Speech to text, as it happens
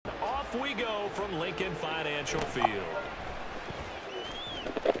off we go from Lincoln Financial Field.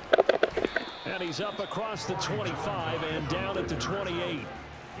 And he's up across the 25 and down at the 28.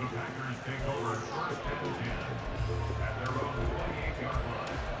 The Packers take over first and 10 at their own 28-yard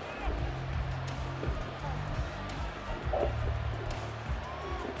line.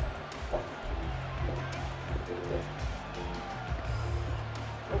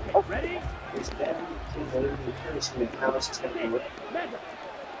 Okay, ready? It's bad.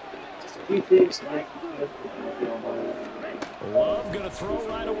 Just a few things to make you feel Love going to throw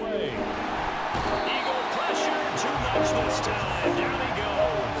right away. Eagle pressure, too much this time. Down he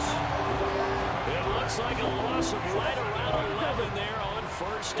goes. It looks like a loss of right around 11 there on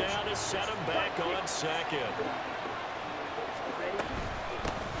first down to set him back on second.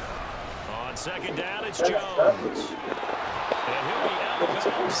 On second down, it's Jones. And he'll be out of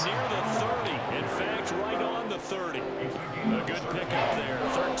bounds near the 30. In fact, right on the 30. A good pickup there,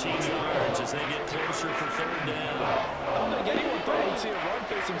 13 yards as they get closer for third down. I don't think anyone thought we'd see a run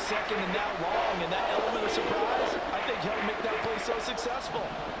facing second and that long, and that element of surprise, I think helped make that play so successful.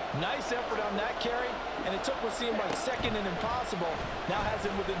 Nice effort on that carry, and it took what seemed like second and impossible, now has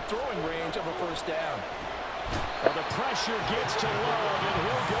him within throwing range of a first down. Well, the pressure gets to Love, and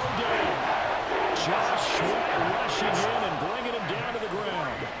he'll go down. Josh Sweat rushing in and bringing him down to the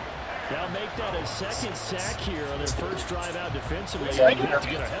ground. They'll make that a second sack here on their first drive out defensively. We have to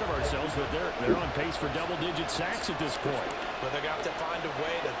get ahead of ourselves, but they're on pace for double-digit sacks at this point. But they're going to have to find a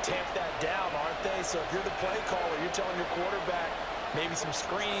way to tamp that down, aren't they? So if you're the play caller, you're telling your quarterback maybe some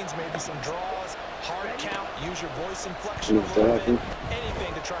screens, maybe some draws, hard count, use your voice inflection a little bit,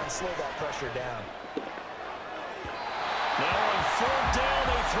 anything to try and slow that pressure down. Now on fourth down,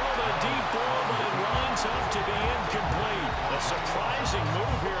 they throw the deep ball, but it winds up to be incomplete. A surprising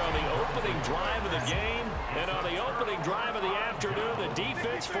move here on the opening drive of the game. And on the opening drive of the afternoon, the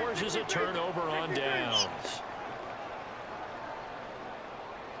defense forces a turnover on downs.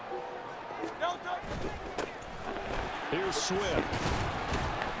 Here's Swift.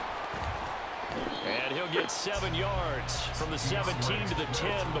 And he'll get 7 yards from the 17 to the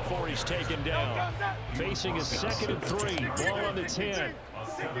 10 before he's taken down. Facing a 2nd and 3. Ball on the 10.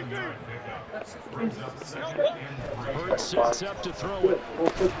 Hurts sets up to throw it.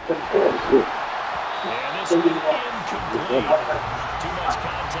 And this will be incomplete. Too much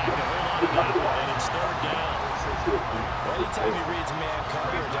contact to hold on to that one, and it's third down. Anytime he reads man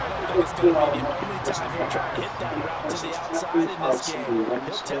coverage, I don't think it's going to be the only time he'll try to hit that route to the outside in this game.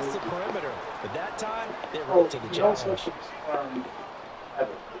 He'll test the perimeter, but that time, they roll to the challenge.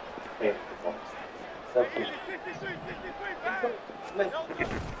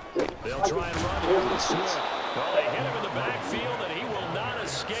 They'll try and run over Swift. Well, they hit him in the backfield, and he will not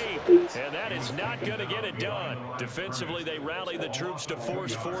escape. And that is not going to get it done. Defensively, they rally the troops to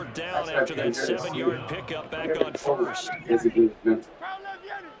force fourth down after that 7-yard pickup back on first.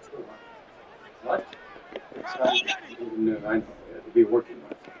 What? No, I know. It'll be working.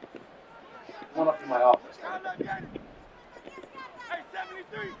 Come on up to my office.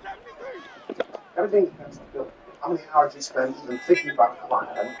 Everything depends on Bill. How many hours he spends even thinking about the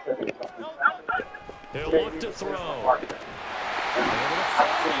line. He'll look to throw.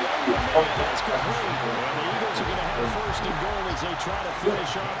 That's complete. And the Eagles are going to have first and goal as they try to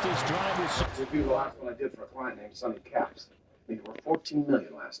finish off this drive. This will be the last one I did for a client named Sonny Caps. They were $14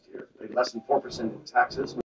 million last year. Paid less than 4% in taxes.